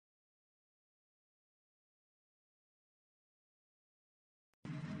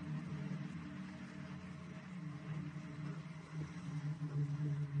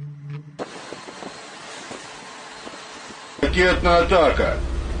Ракетная атака.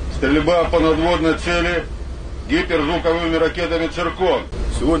 Стрельба по надводной цели гиперзвуковыми ракетами «Циркон».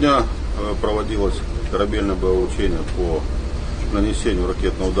 Сегодня проводилось корабельное боевое учение по нанесению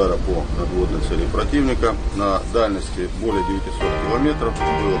ракетного удара по надводной цели противника. На дальности более 900 километров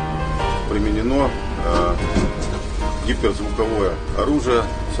было применено гиперзвуковое оружие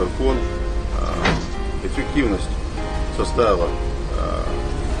 «Циркон». Эффективность составила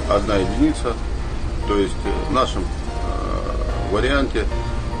 1 единица, то есть в нашем варианте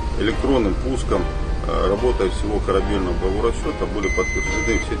электронным пуском, работая всего корабельного боевого расчета, были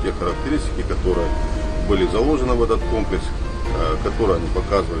подтверждены все те характеристики, которые были заложены в этот комплекс, которые они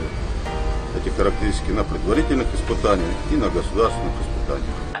показывали, эти характеристики на предварительных испытаниях и на государственных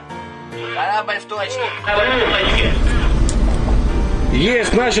испытаниях. Корабль в точке.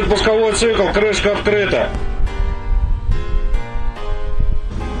 Есть, начат пусковой цикл, крышка открыта.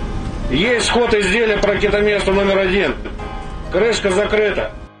 Есть вход изделия по ракетоместу номер 1. Крышка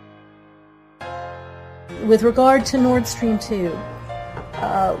закрыта. With regard to Nord Stream 2,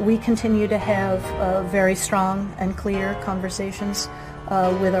 we continue to have very strong and clear conversations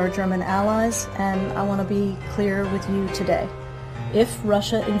with our German allies, and I want to be clear with you today. If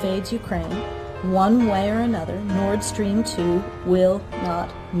Russia invades Ukraine, one way or another, Nord Stream 2 will not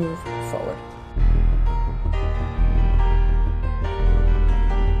move forward.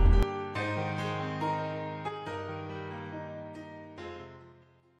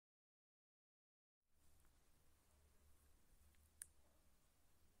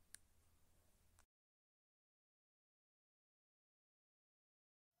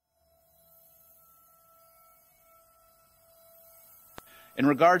 In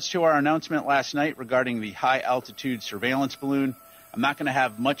regards to our announcement last night regarding the high-altitude surveillance balloon, I'm not going to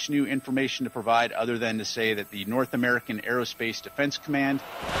have much new information to provide other than to say that the North American Aerospace Defense Command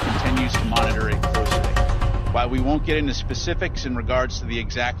continues to monitor it closely. While we won't get into specifics in regards to the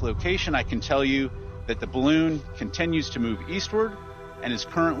exact location, I can tell you that the balloon continues to move eastward and is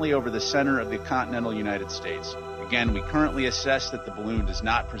currently over the center of the continental United States. Again, we currently assess that the balloon does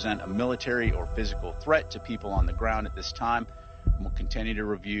not present a military or physical threat to people on the ground at this time. We'll continue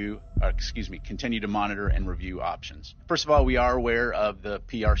to monitor and review options. First of all, we are aware of the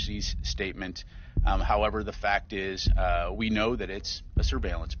PRC's statement. However, the fact is we know that it's a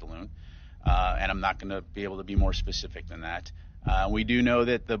surveillance balloon, and I'm not going to be able to be more specific than that. We do know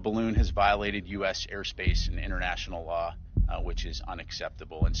that the balloon has violated U.S. airspace and international law, which is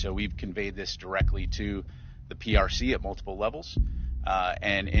unacceptable. And so we've conveyed this directly to the PRC at multiple levels.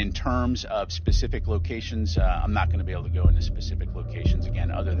 And in terms of specific locations, I'm not going to be able to go into specific locations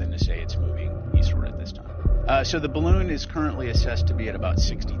again, other than to say it's moving eastward at this time. So the balloon is currently assessed to be at about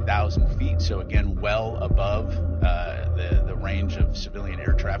 60,000 feet. So again, well above the range of civilian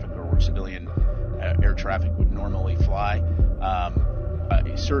air traffic, or where civilian air traffic would normally fly.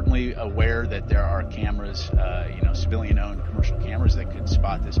 Certainly aware that there are cameras, civilian-owned commercial cameras that could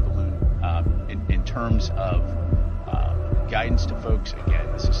spot this balloon. In terms of guidance to folks, again,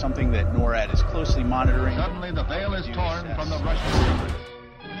 this is something that NORAD is closely monitoring. Suddenly the veil is torn from the Russian surface.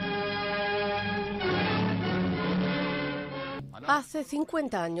 Hace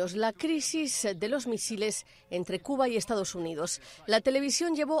 50 años, la crisis de los misiles entre Cuba y Estados Unidos. La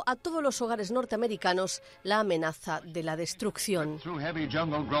televisión llevó a todos los hogares norteamericanos la amenaza de la destrucción.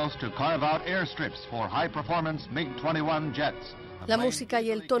 La música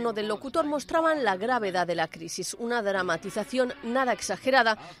y el tono del locutor mostraban la gravedad de la crisis, una dramatización nada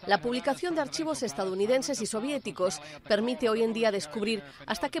exagerada. La publicación de archivos estadounidenses y soviéticos permite hoy en día descubrir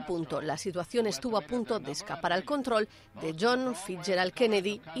hasta qué punto la situación estuvo a punto de escapar al control de John Fitzgerald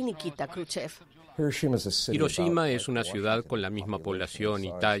Kennedy y Nikita Khrushchev. Hiroshima es una ciudad con la misma población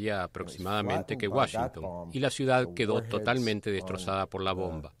y talla aproximadamente que Washington, y la ciudad quedó totalmente destrozada por la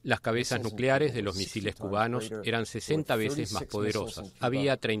bomba. Las cabezas nucleares de los misiles cubanos eran 60 veces más poderosas.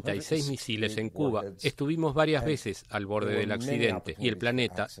 Había 36 misiles en Cuba. Estuvimos varias veces al borde del accidente y el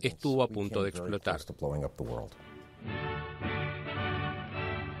planeta estuvo a punto de explotar.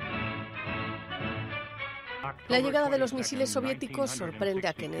 La llegada de los misiles soviéticos sorprende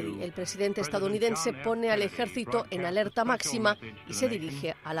a Kennedy. El presidente estadounidense pone al ejército en alerta máxima y se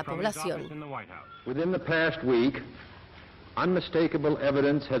dirige a la población. Within the past week, unmistakable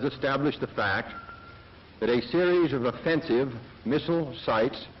evidence has established the fact that a series of offensive missile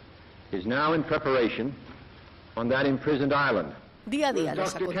sites is now in preparation on that imprisoned island. Día a día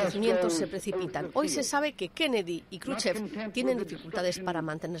los acontecimientos se precipitan. Hoy se sabe que Kennedy y Khrushchev tienen dificultades para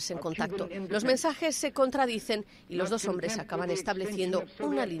mantenerse en contacto. Los mensajes se contradicen y los dos hombres acaban estableciendo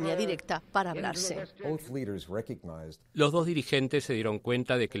una línea directa para hablarse. Los dos dirigentes se dieron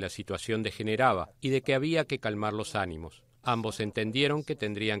cuenta de que la situación degeneraba y de que había que calmar los ánimos. Ambos entendieron que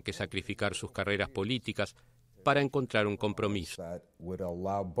tendrían que sacrificar sus carreras políticas para encontrar un compromiso. That would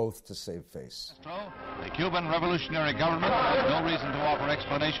allow both to save face. The Cuban revolutionary government has no reason to offer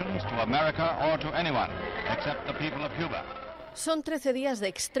explanations to America or to anyone except the people of Cuba. Son 13 días de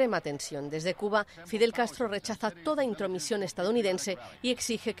extrema tensión. Desde Cuba, Fidel Castro rechaza toda intromisión estadounidense y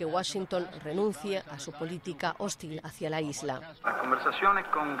exige que Washington renuncie a su política hostil hacia la isla. Las conversaciones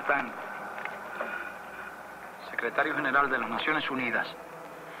con Tan, secretario general de las Naciones Unidas,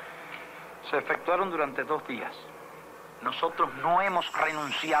 se efectuaron durante 2 días. Nosotros no hemos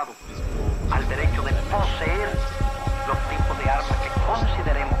renunciado al derecho de poseer los tipos de armas que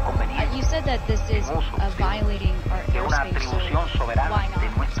consideremos convenientes. You said that this is violating our de una atribución soberana de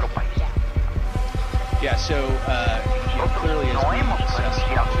nuestro país. Yeah, so clearly no hemos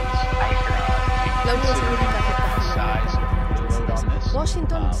renunciado a ese derecho. La Unión Soviética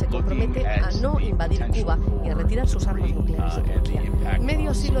Washington se compromete a no invadir Cuba y a retirar sus armas nucleares de Turquía.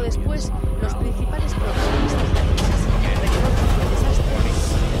 Medio siglo después, los principales protagonistas de la crisis reconocen el desastre.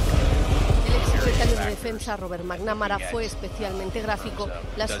 El exsecretario de Defensa, Robert McNamara, fue especialmente gráfico.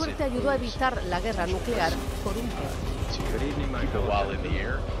 La suerte ayudó a evitar la guerra nuclear por un poco.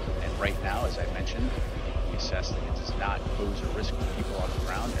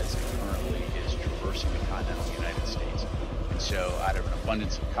 So, out of an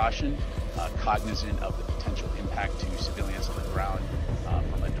abundance of caution, cognizant of the potential impact to civilians on the ground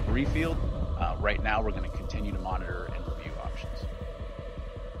from a debris field, right now we're going to continue to monitor and review options.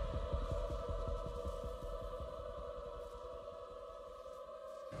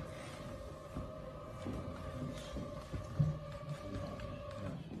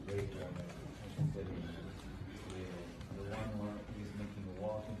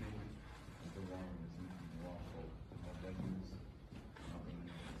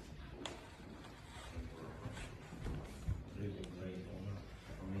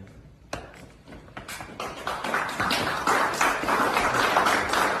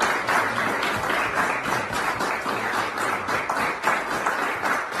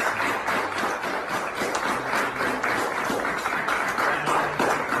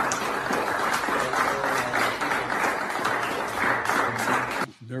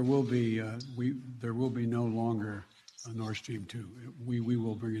 There will be no longer a Nord Stream 2. We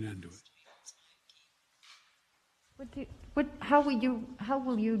will bring an end to it. How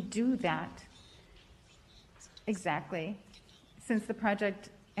will you do that exactly, since the project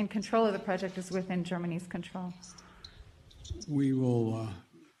and control of the project is within Germany's control? We will,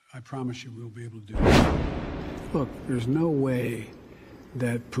 I promise you, we'll be able to do it. Look, there's no way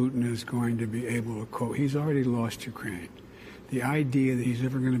that Putin is going to be able to he's already lost Ukraine. The idea that he's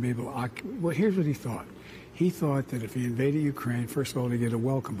ever going to be able to well, here's what he thought. He thought that if he invaded Ukraine, first of all, to get a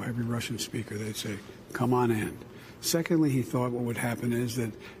welcome by every Russian speaker, they'd say, come on in. Secondly, he thought what would happen is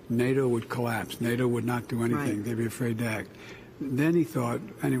that NATO would collapse. NATO would not do anything. Right. They'd be afraid to act. Then he thought,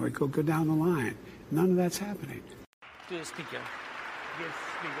 anyway, go down the line. None of that's happening. To the speaker. Yes,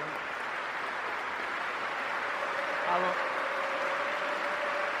 speaker. Hello.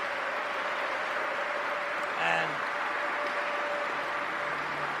 And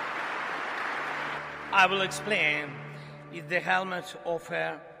I will explain. It's the helmet of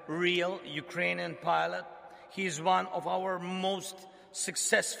a real Ukrainian pilot. He is one of our most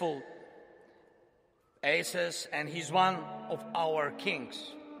successful aces, and he's one of our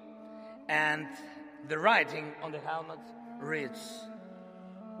kings. And the writing on the helmet reads,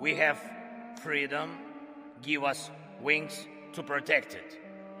 "We have freedom, give us wings to protect it."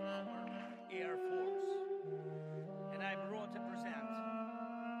 Air Force. And I brought a present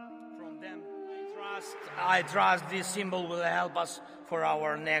from them. I trust this symbol will help us for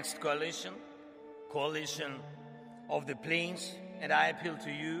our next coalition of the planes, and I appeal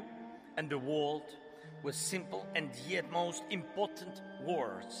to you and the world with simple and yet most important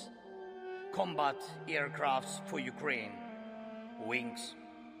words. Combat aircrafts for Ukraine, wings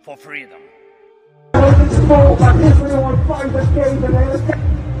for freedom.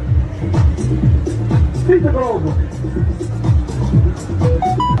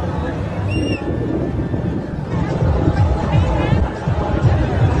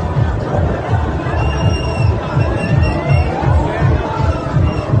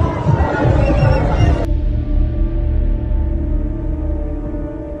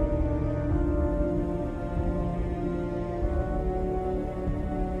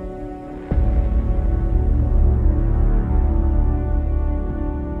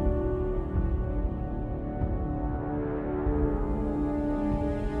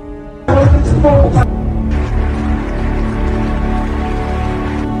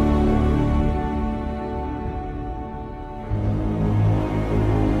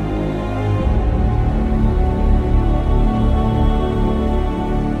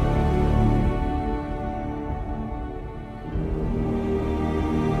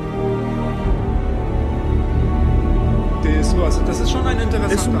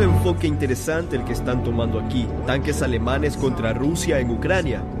 Es un enfoque interesante el que están tomando aquí. Tanques alemanes contra Rusia en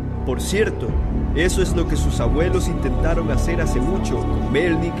Ucrania. Por cierto, eso es lo que sus abuelos intentaron hacer hace mucho con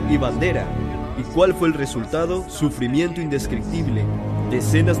Melnik y Bandera. ¿Y cuál fue el resultado? Sufrimiento indescriptible.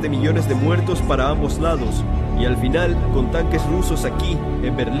 Decenas de millones de muertos para ambos lados. Y al final, con tanques rusos aquí,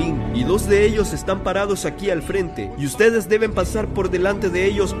 en Berlín, y 2 de ellos están parados aquí al frente, y ustedes deben pasar por delante de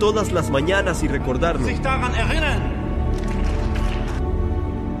ellos todas las mañanas y recordarlo.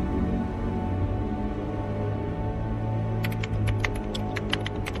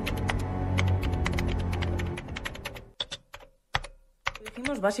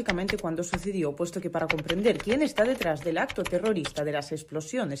 Básicamente cuando sucedió, puesto que para comprender quién está detrás del acto terrorista de las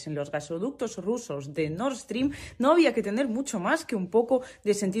explosiones en los gasoductos rusos de Nord Stream no había que tener mucho más que un poco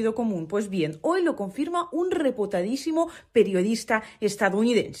de sentido común. Pues bien, hoy lo confirma un reputadísimo periodista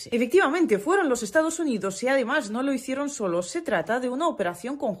estadounidense. Efectivamente, fueron los Estados Unidos y además no lo hicieron solos. Se trata de una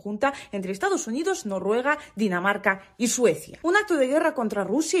operación conjunta entre Estados Unidos, Noruega, Dinamarca y Suecia. Un acto de guerra contra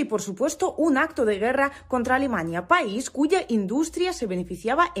Rusia y, por supuesto, un acto de guerra contra Alemania, país cuya industria se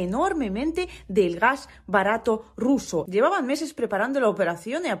beneficiaba enormemente del gas barato ruso. Llevaban meses preparando la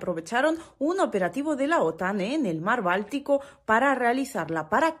operación y aprovecharon un operativo de la OTAN en el mar Báltico para realizarla,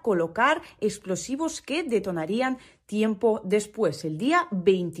 para colocar explosivos que detonarían tiempo después, el día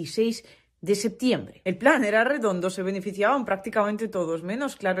 26 de septiembre. El plan era redondo, se beneficiaban prácticamente todos,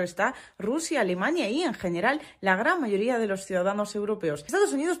 menos, claro está, Rusia, Alemania y, en general, la gran mayoría de los ciudadanos europeos.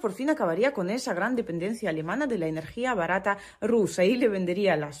 Estados Unidos por fin acabaría con esa gran dependencia alemana de la energía barata rusa y le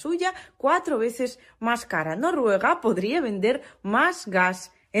vendería la suya 4 veces más cara. Noruega podría vender más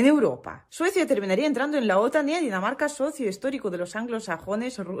gas en Europa. Suecia terminaría entrando en la OTAN y a Dinamarca, socio histórico de los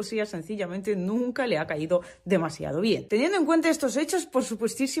anglosajones, Rusia sencillamente nunca le ha caído demasiado bien. Teniendo en cuenta estos hechos, por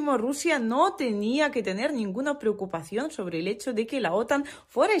supuestísimo, Rusia no tenía que tener ninguna preocupación sobre el hecho de que la OTAN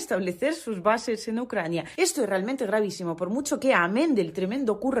fuera a establecer sus bases en Ucrania. Esto es realmente gravísimo, por mucho que, amén del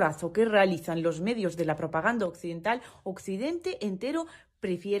tremendo currazo que realizan los medios de la propaganda occidental, Occidente entero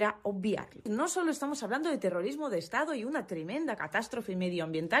prefiera obviarlo. No solo estamos hablando de terrorismo de Estado y una tremenda catástrofe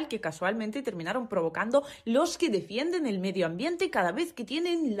medioambiental que casualmente terminaron provocando los que defienden el medio ambiente cada vez que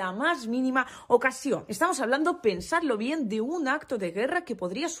tienen la más mínima ocasión. Estamos hablando, pensadlo bien, de un acto de guerra que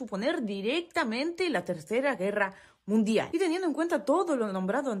podría suponer directamente la Tercera Guerra Mundial. Y teniendo en cuenta todo lo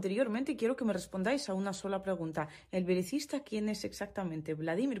nombrado anteriormente, quiero que me respondáis a una sola pregunta. ¿El belicista quién es exactamente?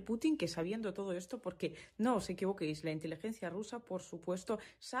 Vladimir Putin, que sabiendo todo esto, porque no os equivoquéis, la inteligencia rusa, por supuesto,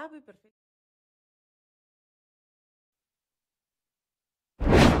 sabe perfectamente.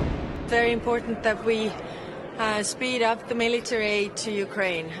 Very important that we speed up the military aid to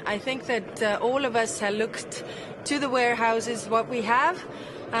Ukraine. I think that all of us have looked to the warehouses, what we have,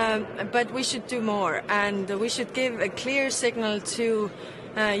 but we should do more, and we should give a clear signal to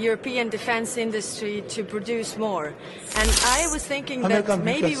European defense industry to produce more. And I was thinking that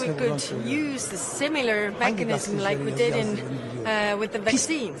maybe we could use a similar mechanism like we did with the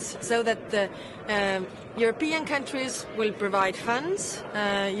vaccines, so that the European countries will provide funds,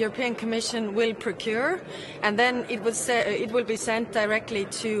 European Commission will procure, and then it will be sent directly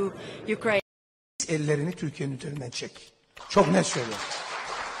to Ukraine. Ellerini Türkiye'nin üzerinden çek. Çok net söylüyorum.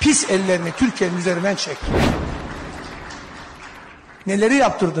 Pis ellerini Türkiye'nin üzerinden çek. Neleri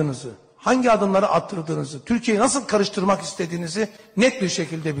yaptırdığınızı, hangi adımları attırdığınızı, Türkiye'yi nasıl karıştırmak istediğinizi net bir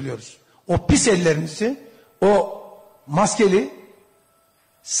şekilde biliyoruz. O pis ellerinizi, o maskeli,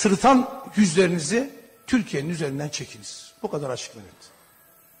 sırıtan yüzlerinizi Türkiye'nin üzerinden çekiniz. Bu kadar açık ve net.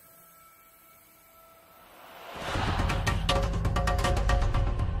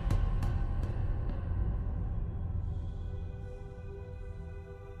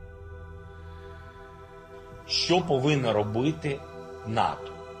 Що повинно робити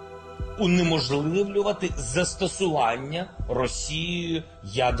НАТО? Унеможливлювати застосування Росією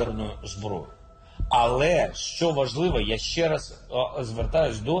ядерної зброї. Але, що важливо, я ще раз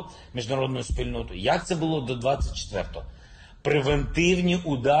звертаюсь до міжнародної спільноти. Як це було до 24-го? Превентивні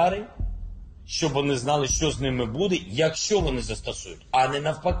удари, щоб вони знали, що з ними буде, якщо вони застосують. А не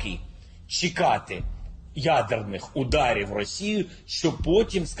навпаки, чекати ядерних ударів Росії, щоб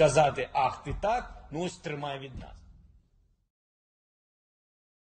потім сказати, ах ти так, ну ось тримай від нас.